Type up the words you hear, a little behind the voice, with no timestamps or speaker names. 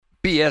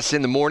BS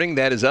in the morning,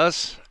 that is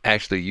us.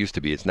 Actually, it used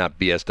to be. It's not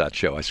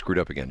BS.show. I screwed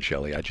up again,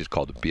 Shelly. I just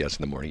called it BS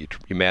in the morning.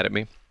 You mad at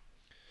me?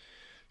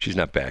 She's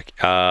not back.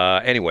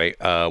 Anyway,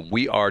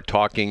 we are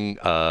talking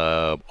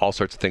all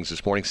sorts of things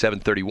this morning.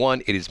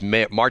 7:31. It is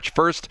March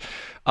 1st.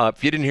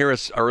 If you didn't hear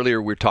us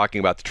earlier, we were talking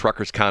about the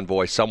truckers'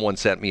 convoy. Someone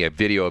sent me a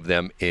video of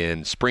them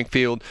in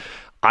Springfield.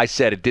 I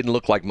said it didn't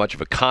look like much of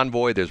a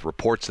convoy. There's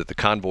reports that the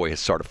convoy has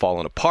sort of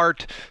fallen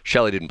apart.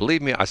 Shelley didn't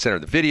believe me. I sent her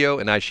the video,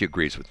 and now she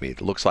agrees with me. It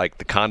looks like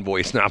the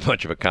convoy is not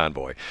much of a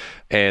convoy.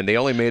 And they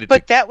only made it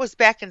But that was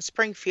back in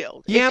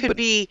Springfield. Yeah, it could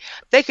be,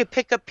 they could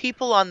pick up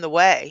people on the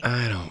way.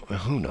 I don't,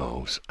 who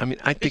knows? I mean,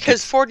 I think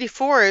because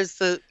 44 is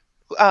the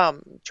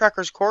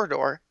truckers'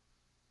 corridor.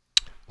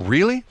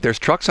 Really? There's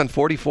trucks on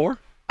 44?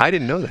 I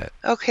didn't know that.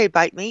 Okay,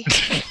 bite me.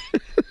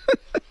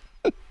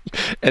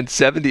 And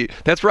 70,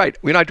 that's right.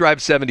 When I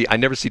drive 70, I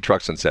never see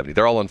trucks on 70.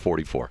 They're all on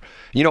 44.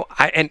 You know,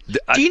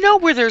 do you know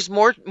where there's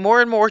more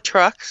and more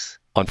trucks?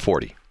 On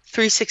 40.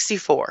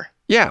 364.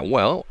 Yeah,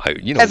 well,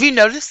 Have you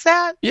noticed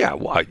that? Yeah,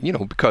 well,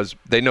 because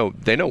they know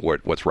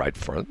what's right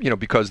for them.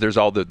 Because there's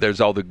all the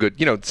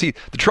good. See,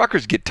 the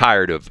truckers get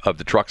tired of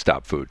the truck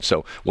stop food.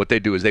 So what they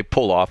do is they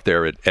pull off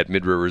there at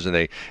Mid Rivers and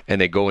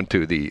they go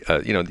into the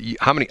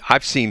how many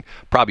I've seen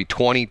probably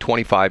 20,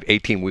 25,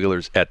 18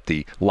 wheelers at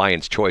the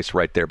Lion's Choice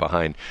right there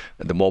behind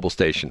the mobile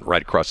station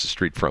right across the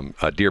street from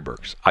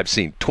Deerberg's. I've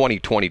seen 20,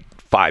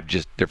 25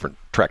 just different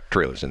track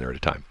trailers in there at a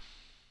time.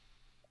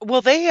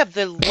 Well, they have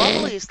the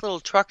loveliest little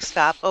truck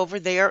stop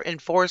over there in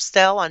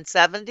Forestell on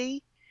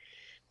 70.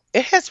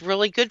 It has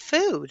really good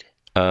food.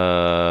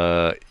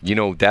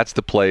 That's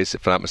the place,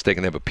 if I'm not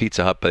mistaken, they have a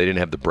Pizza Hut, but they didn't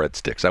have the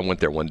breadsticks. I went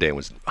there one day and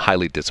was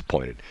highly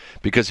disappointed.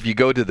 Because if you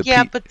go to the...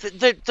 but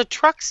the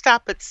truck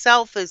stop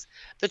itself is...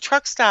 The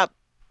truck stop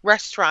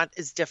restaurant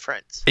is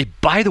different. Hey,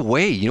 by the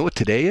way, you know what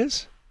today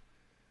is?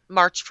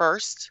 March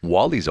 1st.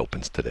 Wallys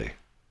opens today.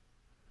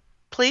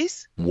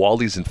 Please?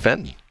 Wallys in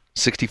Fenton.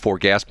 64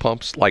 gas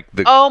pumps, like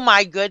the... Oh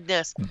my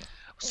goodness.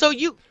 So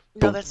you...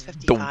 No, that's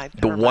 55.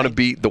 The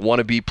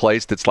wannabe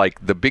place that's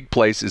like... The big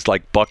place is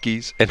like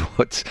Buc-ee's. And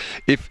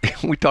if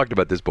we talked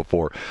about this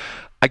before.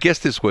 I guess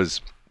this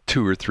was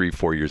 2 or 3,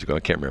 4 years ago. I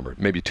can't remember.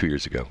 Maybe 2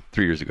 years ago.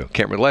 3 years ago.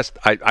 Can't remember.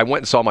 I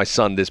went and saw my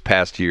son this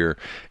past year.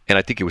 And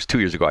I think it was 2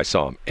 years ago I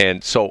saw him.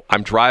 And so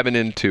I'm driving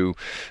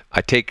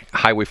I take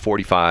Highway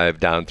 45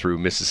 down through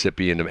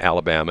Mississippi into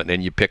Alabama, and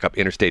then you pick up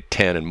Interstate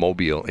 10 in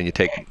Mobile, and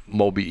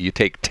you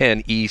take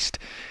 10 east,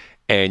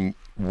 and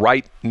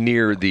right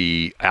near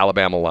the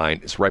Alabama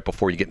line, it's right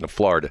before you get into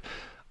Florida,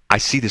 I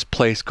see this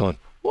place going,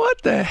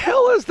 what the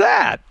hell is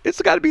that?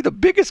 It's got to be the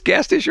biggest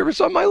gas station I ever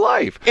saw in my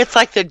life. It's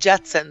like the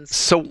Jetsons.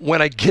 So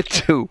when I get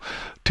to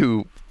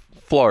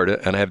Florida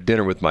and I have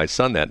dinner with my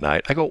son that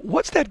night, I go,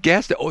 what's that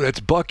gas station? Oh, that's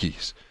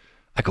Buc-ee's.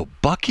 I go,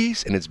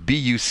 Buc-ee's? And it's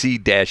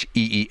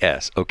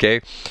Buccees,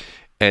 okay?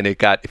 And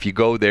if you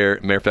go there,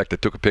 matter of fact, I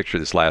took a picture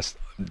this last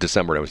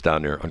December when I was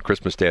down there. On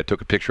Christmas Day, I took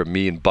a picture of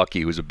me and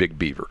Bucky, who's a big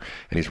beaver,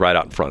 and he's right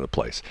out in front of the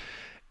place.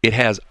 It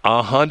has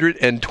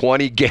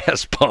 120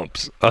 gas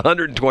pumps.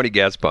 120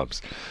 gas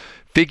pumps.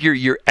 Figure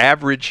your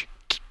average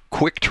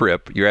Quick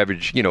Trip, your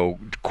average,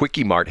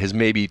 Quickie Mart has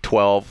maybe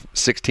 12,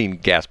 16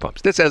 gas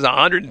pumps. This has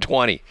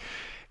 120.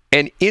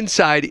 And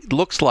inside, it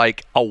looks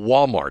like a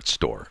Walmart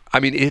store. I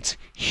mean, it's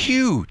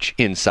huge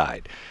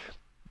inside.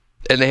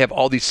 And they have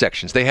all these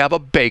sections. They have a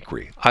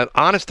bakery,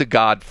 honest to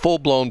God,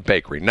 full-blown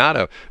bakery, not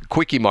a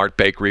Quickie Mart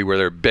bakery where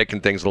they're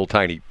baking things in a little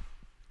tiny,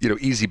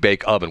 easy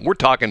bake oven. We're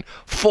talking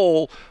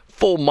full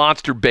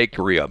monster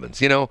bakery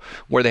ovens,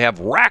 where they have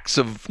racks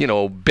of,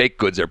 baked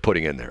goods they're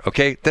putting in there,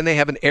 okay? Then they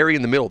have an area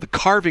in the middle, the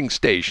carving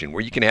station,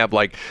 where you can have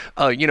like,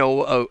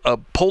 a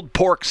pulled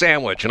pork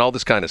sandwich and all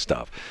this kind of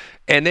stuff.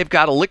 And they've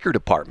got a liquor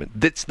department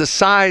that's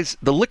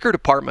the liquor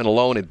department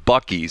alone at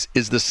Buc-ee's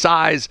is the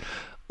size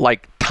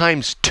like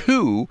times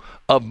 2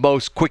 of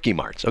most Quickie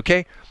Marts,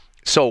 okay?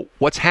 So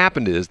what's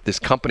happened is this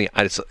company,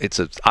 it's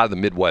out of the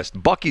Midwest.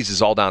 Buc-ee's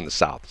is all down the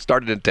South.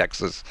 Started in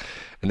Texas,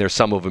 and there's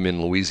some of them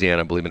in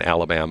Louisiana, I believe in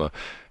Alabama.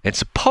 And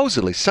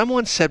supposedly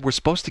someone said we're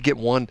supposed to get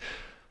one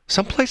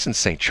someplace in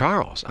St.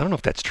 Charles. I don't know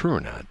if that's true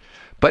or not.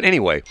 But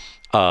anyway,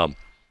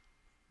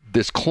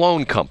 this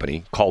clone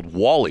company called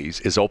Wallys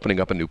is opening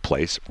up a new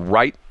place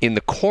right in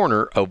the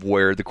corner of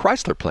where the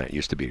Chrysler plant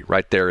used to be,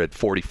 right there at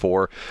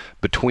 44,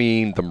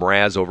 between the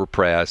Mraz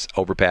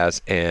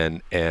overpass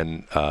and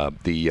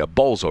the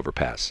Bowles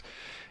overpass.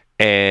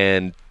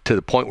 And to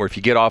the point where if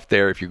you get off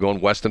there, if you're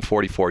going west on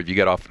 44, if you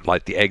get off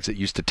like the exit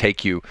used to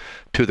take you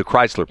to the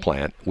Chrysler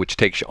plant, which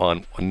takes you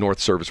on North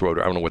Service Road,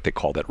 or I don't know what they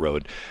call that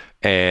road,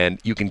 and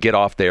you can get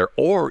off there,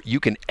 or you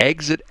can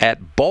exit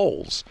at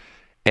Bowles,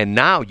 and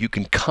now you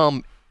can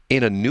come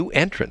in a new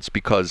entrance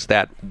because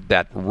that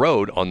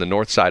road on the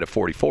north side of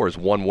 44 is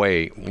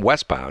one-way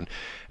westbound.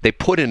 They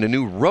put in a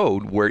new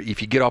road where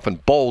if you get off in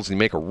Bowles and you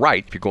make a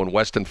right, if you're going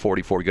west on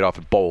 44, you get off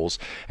at Bowles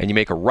and you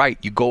make a right,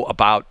 you go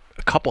about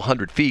a couple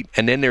hundred feet,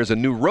 and then there's a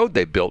new road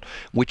they built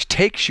which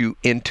takes you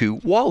into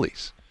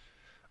Wallys.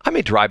 I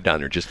may drive down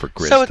there just for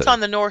grist. So it's on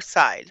the north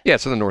side. Yeah,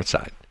 it's on the north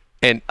side.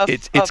 and Of,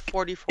 it's of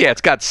 44. yeah,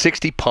 it's got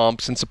 60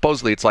 pumps, and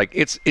supposedly it's like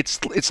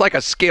it's like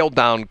a scaled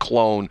down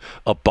clone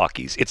of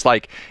Buc-ee's. It's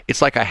like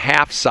a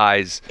half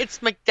size. It's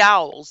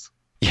McDowell's.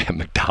 Yeah,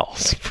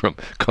 McDowell's from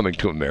Coming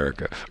to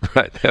America.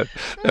 Right. That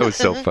was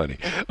so funny.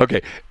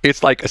 Okay.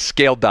 It's like a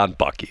scaled down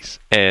Buc-ee's.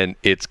 And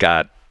it's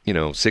got,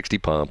 60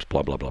 pumps,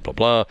 blah, blah, blah, blah,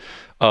 blah.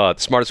 The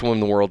smartest woman in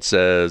the world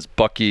says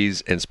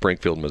Buc-ee's in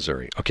Springfield,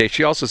 Missouri. Okay.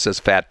 She also says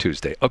Fat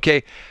Tuesday.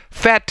 Okay.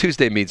 Fat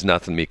Tuesday means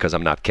nothing to me because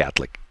I'm not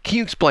Catholic. Can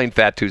you explain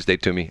Fat Tuesday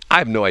to me? I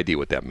have no idea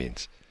what that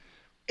means.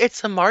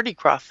 It's a Mardi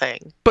Gras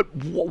thing. But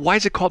why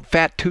is it called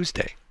Fat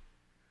Tuesday?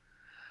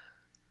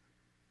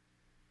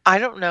 I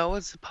don't know,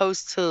 as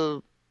opposed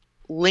to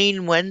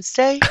Lean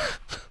Wednesday?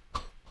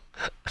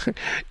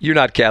 You're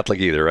not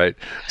Catholic either, right?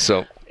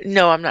 So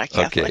No, I'm not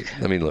Catholic.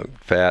 okay, let me look.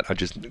 I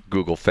just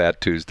Google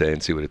Fat Tuesday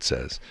and see what it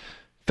says.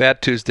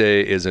 Fat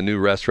Tuesday is a new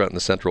restaurant in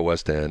the Central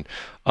West End.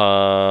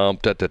 Why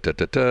do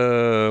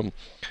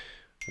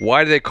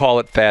they call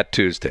it Fat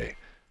Tuesday?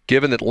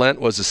 Given that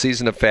Lent was a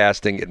season of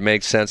fasting, it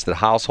makes sense that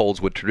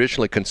households would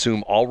traditionally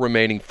consume all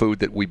remaining food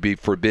that would be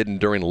forbidden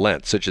during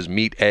Lent, such as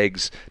meat,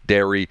 eggs,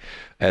 dairy,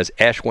 as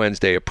Ash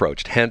Wednesday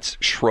approached. Hence,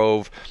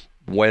 Shrove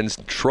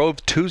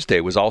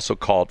Tuesday was also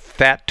called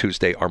Fat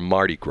Tuesday or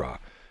Mardi Gras.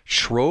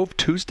 Shrove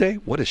Tuesday?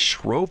 What is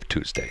Shrove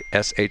Tuesday?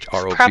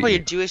 S-H-R-O-V-E. Probably a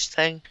Jewish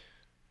thing.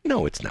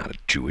 No, it's not a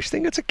Jewish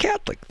thing. It's a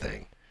Catholic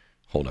thing.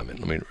 Hold on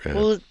a minute.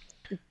 Well,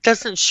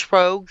 doesn't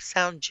Shrove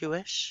sound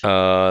Jewish?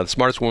 The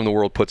smartest woman in the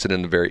world puts it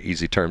into very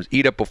easy terms.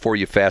 Eat up before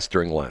you fast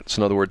during Lent.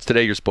 So in other words,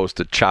 today you're supposed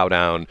to chow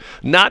down.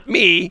 Not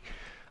me.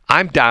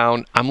 I'm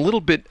down. I'm a little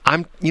bit,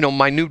 my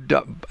new,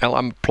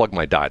 I'm plug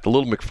my diet, the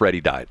Little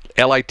McFreddy diet.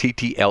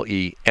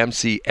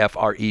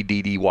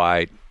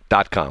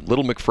 LittleMcFreddy.com.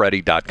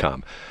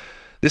 LittleMcFreddy.com.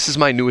 This is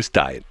my newest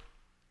diet.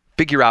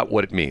 Figure out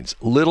what it means.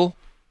 Little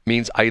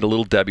means I eat a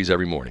Little Debbie's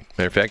every morning.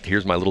 Matter of fact,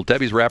 here's my Little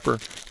Debbie's wrapper.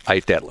 I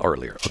ate that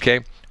earlier,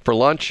 okay? For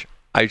lunch,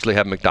 I usually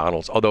have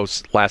McDonald's, although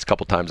last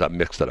couple times I've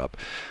mixed it up.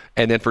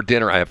 And then for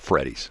dinner, I have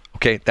Freddy's.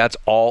 Okay, that's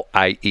all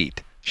I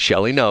eat.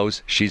 Shelly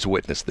knows. She's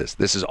witnessed this.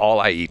 This is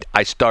all I eat.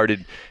 I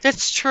started.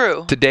 That's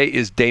true. Today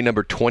is day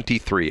number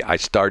 23. I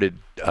started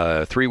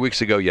 3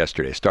 weeks ago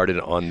yesterday. I started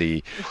on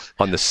the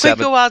 7th.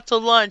 We go out to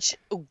lunch.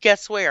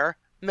 Guess where?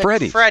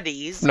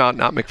 Freddy's. No,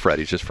 not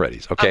McFreddy's, just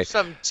Freddy's. Okay.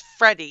 Some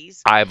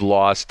Freddy's. I've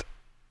lost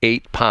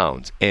 8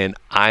 pounds, and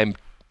I'm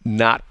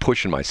not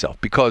pushing myself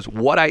because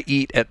what I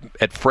eat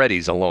at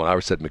Freddy's alone, I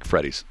always said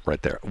McFreddy's right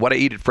there. What I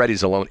eat at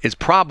Freddy's alone is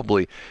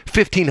probably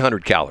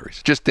 1,500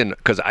 calories, just in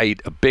because I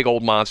eat a big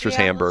old monstrous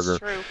hamburger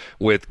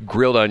with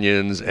grilled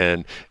onions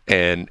and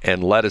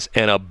lettuce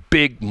and a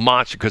big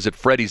monster. Because at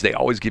Freddy's they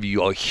always give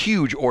you a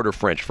huge order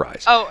French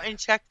fries. Oh, and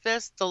check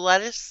this: the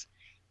lettuce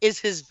is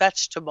his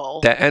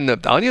vegetable. And the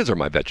onions are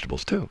my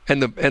vegetables too.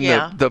 And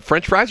the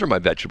French fries are my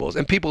vegetables.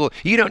 And people,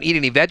 you don't eat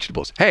any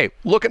vegetables. Hey,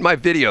 look at my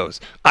videos.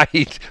 I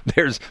eat.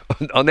 There's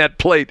on that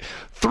plate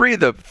three of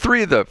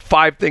the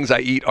 5 things I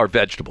eat are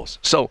vegetables.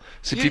 So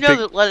you know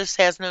that lettuce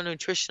has no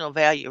nutritional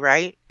value,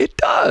 right? It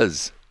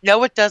does.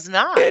 No, it does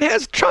not. It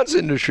has tons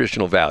of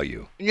nutritional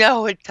value.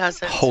 No, it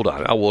doesn't. Hold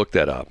on, I'll look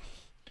that up.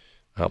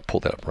 I'll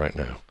pull that up right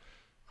now.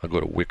 I'll go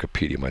to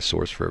Wikipedia, my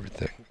source for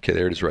everything. Okay,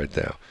 there it is right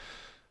now.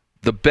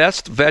 The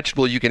best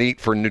vegetable you can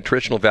eat for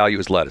nutritional value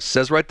is lettuce. It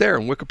says right there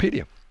in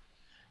Wikipedia.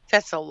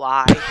 That's a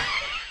lie.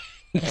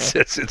 It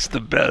says it's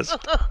the best.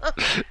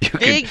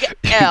 Big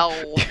L.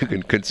 You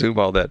can consume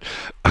all that.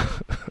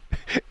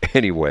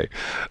 Anyway,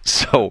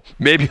 so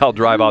maybe I'll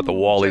drive out to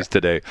Wallys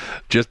today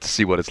just to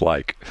see what it's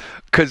like.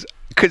 Because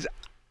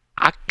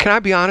can I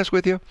be honest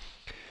with you?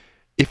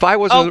 If I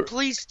wasn't,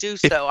 please do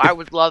so. I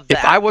would love that.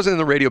 If I wasn't in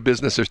the radio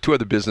business, there's 2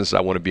 other businesses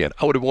I want to be in.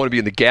 I would want to be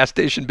in the gas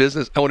station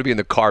business. I want to be in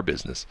the car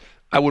business.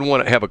 I wouldn't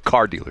want to have a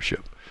car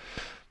dealership.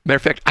 Matter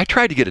of fact, I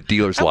tried to get a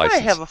dealer's license. I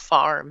want to have a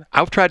farm.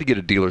 I've tried to get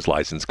a dealer's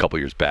license a couple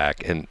years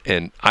back, and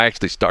I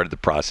actually started the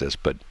process,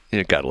 but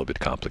it got a little bit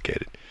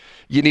complicated.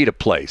 You need a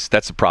place.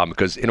 That's the problem,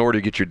 because in order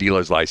to get your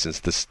dealer's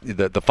license,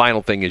 the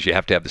final thing is you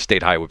have to have the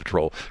State Highway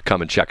Patrol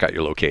come and check out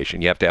your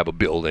location. You have to have a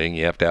building.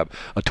 You have to have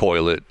a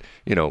toilet,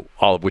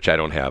 all of which I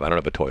don't have. I don't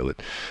have a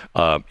toilet.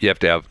 You have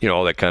to have,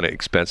 all that kind of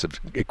expensive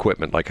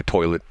equipment, like a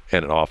toilet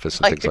and an office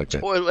and things like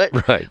that. Like a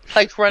toilet. Right.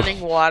 Like running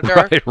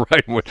water.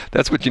 Right.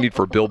 That's what you need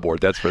for a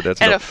billboard.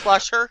 And a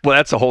flusher. Well,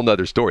 that's a whole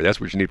nother story. That's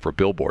what you need for a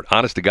billboard.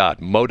 Honest to God,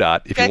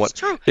 MoDOT. That's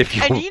true. And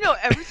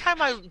every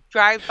time I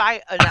drive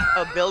by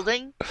a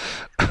building,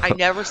 I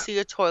never see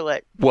a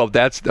toilet. Well,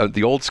 that's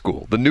the old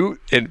school. The new,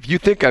 and you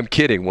think I'm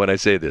kidding when I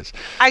say this.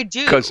 I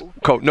do. Because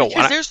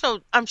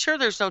I'm sure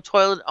there's no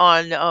toilet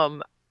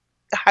on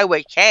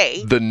Highway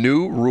K. The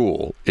new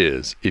rule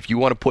is if you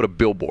want to put a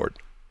billboard,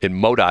 and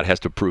MoDOT has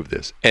to approve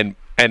this, and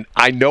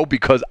I know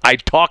because I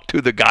talked to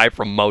the guy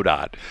from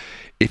MoDOT.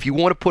 if you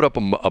want to put up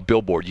a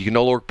billboard, you can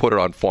no longer put it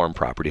on farm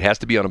property. It has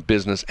to be on a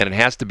business, and it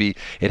has to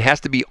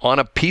be on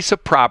a piece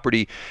of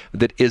property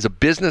that is a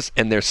business,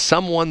 and there's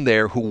someone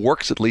there who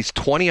works at least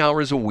 20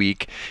 hours a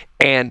week,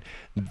 and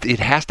it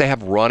has to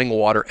have running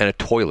water and a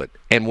toilet.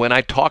 And when I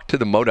talked to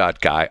the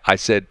MoDOT guy, I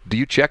said, "Do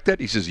you check that?"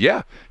 He says,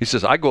 "Yeah." He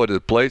says, "I go to the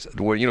place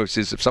where, he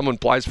says, if someone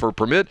applies for a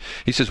permit,"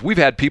 he says, "we've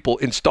had people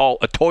install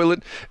a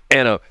toilet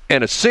and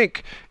a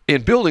sink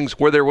in buildings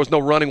where there was no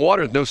running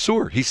water, no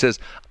sewer." He says,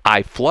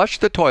 "I flush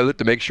the toilet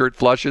to make sure it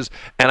flushes,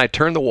 and I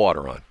turn the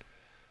water on."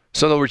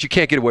 So in other words, you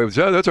can't get away with,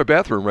 "Oh, that's our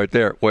bathroom right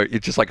there." Where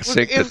it's just like a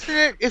sink. Isn't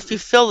it if you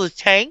fill the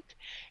tank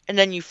and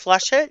then you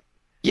flush it?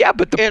 Yeah,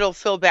 but it'll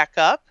fill back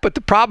up. But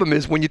the problem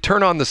is when you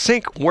turn on the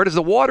sink, where does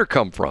the water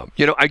come from?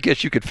 I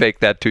guess you could fake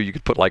that too. You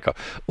could put like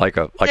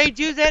They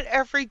do that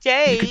every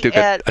day. You could do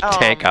a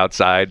tank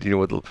outside,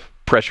 with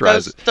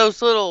pressurized.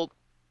 Those little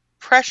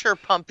pressure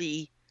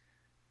pumpy.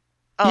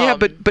 Yeah,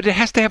 but it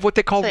has to have what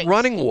they call things.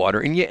 running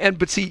water,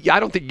 but see, I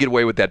don't think you get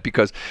away with that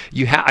because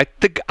you have.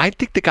 I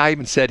think the guy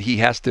even said you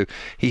have to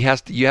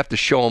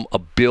show him a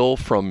bill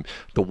from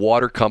the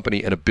water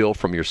company and a bill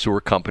from your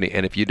sewer company,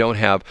 and if you don't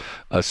have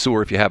a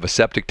sewer, if you have a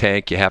septic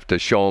tank, you have to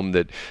show them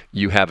that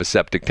you have a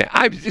septic tank.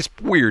 It's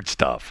weird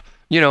stuff.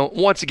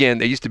 Once again,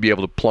 they used to be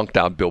able to plunk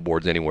down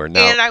billboards anywhere.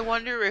 Now, and I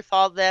wonder if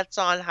all that's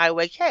on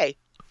Highway K.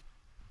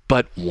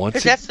 But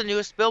that's the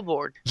newest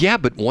billboard. Yeah,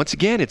 but once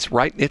again, it's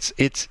right.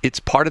 It's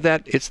part of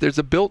that. There's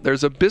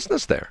a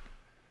business there.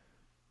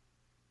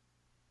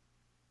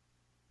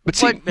 But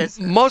see,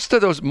 most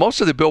of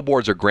the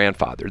billboards are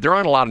grandfathered. There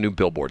aren't a lot of new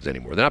billboards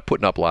anymore. They're not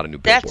putting up a lot of new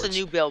billboards. That's a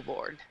new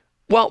billboard.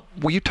 Well,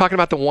 were you talking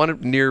about the one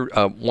near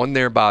one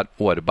there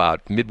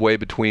about midway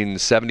between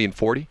 70 and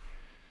 40?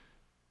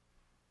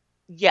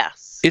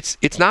 Yes.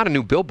 It's not a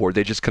new billboard.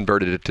 They just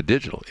converted it to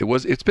digital.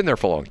 It's been there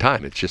for a long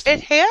time. It's just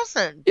it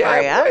hasn't. Yeah,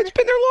 Brad. It's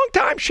been there a long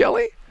time,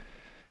 Shelley.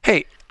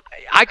 Hey,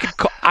 I could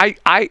call,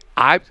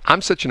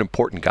 I'm such an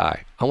important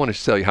guy. I want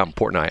to tell you how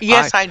important I am.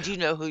 Yes, I do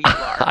know who you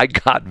are. I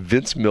got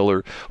Vince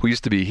Miller, who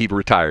used to be, he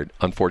retired,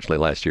 unfortunately,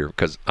 last year,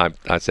 because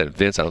I said,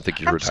 "Vince, I don't think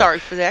you're retired." I'm sorry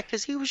for that,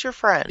 because he was your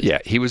friend. Yeah,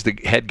 he was the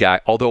head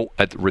guy, although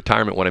at the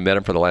retirement, when I met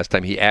him for the last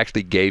time, he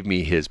actually gave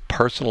me his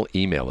personal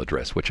email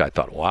address, which I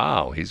thought,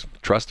 wow, he's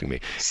trusting me.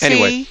 See,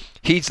 anyway,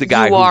 he's the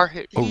guy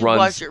who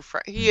runs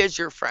he is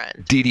your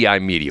friend. DDI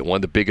Media, one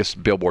of the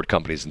biggest billboard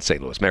companies in St.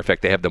 Louis. Matter of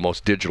fact, they have the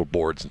most digital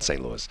boards in St.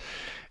 Louis.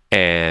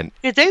 And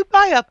did they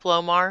buy up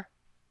Lomar?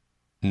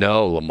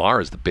 No,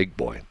 Lamar is the big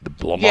boy.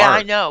 Lamar. Yeah,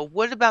 I know.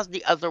 What about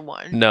the other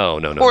one?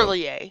 No.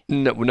 Corlier.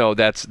 No,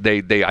 that's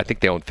they. I think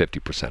they own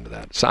 50% of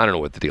that. So I don't know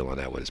what the deal on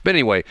that was. But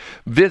anyway,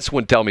 Vince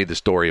would tell me the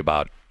story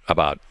about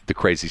the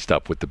crazy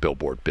stuff with the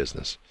billboard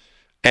business,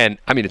 and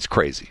I mean it's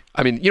crazy.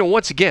 I mean,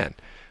 once again,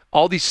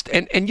 all these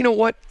and you know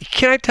what?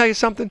 Can I tell you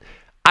something?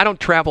 I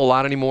don't travel a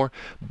lot anymore,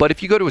 but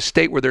if you go to a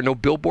state where there are no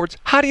billboards,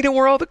 how do you know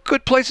where all the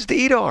good places to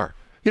eat are?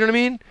 You know what I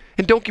mean?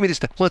 And don't give me this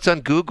stuff. Well, it's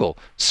on Google.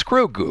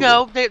 Screw Google.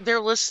 No, they're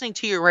listening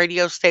to your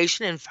radio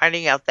station and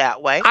finding out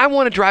that way. I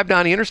want to drive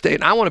down the interstate,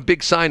 and I want a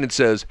big sign that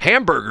says,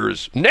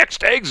 "Hamburgers,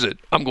 next exit."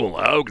 I'm going,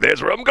 "Oh,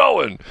 that's where I'm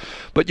going."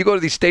 But you go to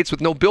these states with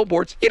no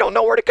billboards, you don't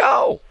know where to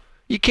go.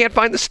 You can't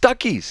find the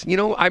Stuckies.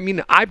 I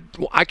mean, I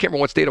can't remember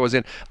what state I was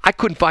in. I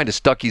couldn't find a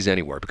Stuckies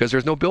anywhere because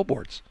there's no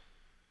billboards.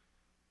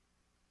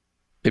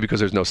 Maybe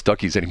because there's no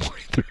Stuckies anymore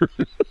either.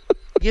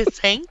 You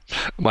think?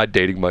 Am I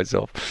dating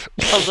myself?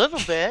 A little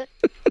bit.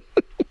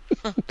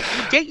 You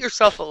date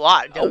yourself a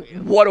lot, don't you?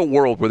 What a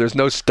world where there's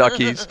no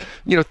Stuckies.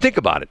 Think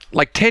about it.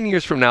 Like 10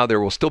 years from now, there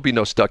will still be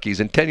no Stuckies.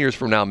 And 10 years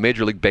from now,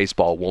 Major League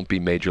Baseball won't be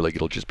Major League.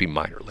 It'll just be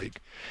minor league.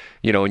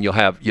 And you'll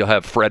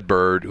have Fred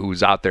Bird,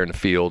 who's out there in the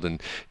field,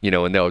 and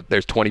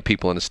there's 20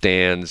 people in the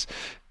stands.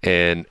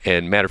 And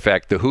matter of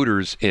fact, the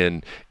Hooters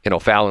in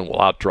O'Fallon will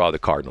outdraw the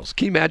Cardinals.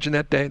 Can you imagine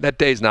that day? That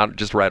day is not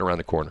just right around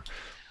the corner.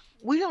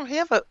 We don't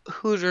have a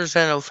Hooters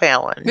in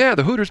O'Fallon. Yeah,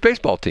 the Hooters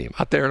baseball team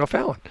out there in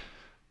O'Fallon.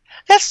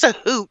 That's the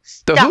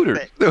Hoots. The Stop Hooters.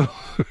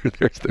 It.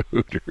 There's the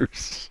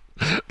Hooters.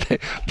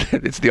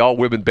 It's the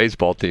all-women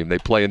baseball team. They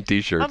play in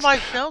T-shirts. I'm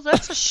like, no,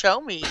 that's a show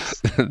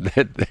me's.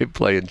 They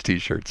play in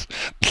T-shirts.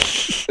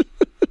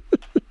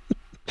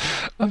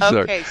 I'm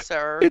okay, sorry.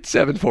 sir. It's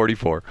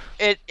 7:44.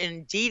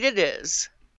 Indeed it is.